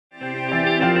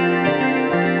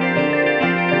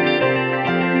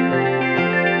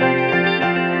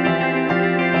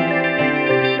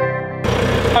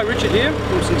here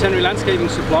from Centenary Landscaping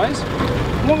Supplies.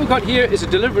 And what we've got here is a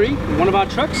delivery in one of our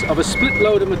trucks of a split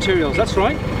load of materials. That's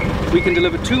right, we can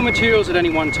deliver 2 materials at any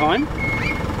one time.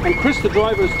 And Chris, the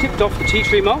driver, has tipped off the tea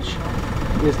tree mulch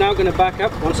and is now going to back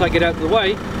up, once I get out of the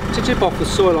way, to tip off the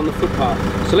soil on the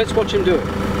footpath. So let's watch him do it.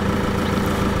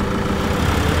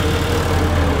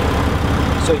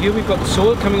 So here we've got the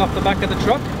soil coming off the back of the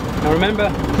truck. Now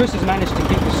remember, Chris has managed to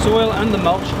keep the soil and the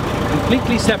mulch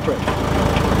completely separate.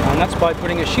 And that's by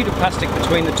putting a sheet of plastic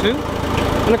between the two.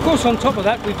 And of course on top of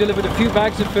that we've delivered a few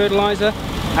bags of fertilizer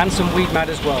and some weed mat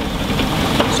as well.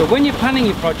 So when you're planning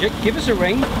your project, give us a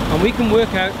ring and we can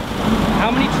work out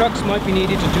how many trucks might be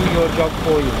needed to do your job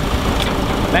for you.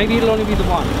 Maybe it'll only be the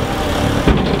one.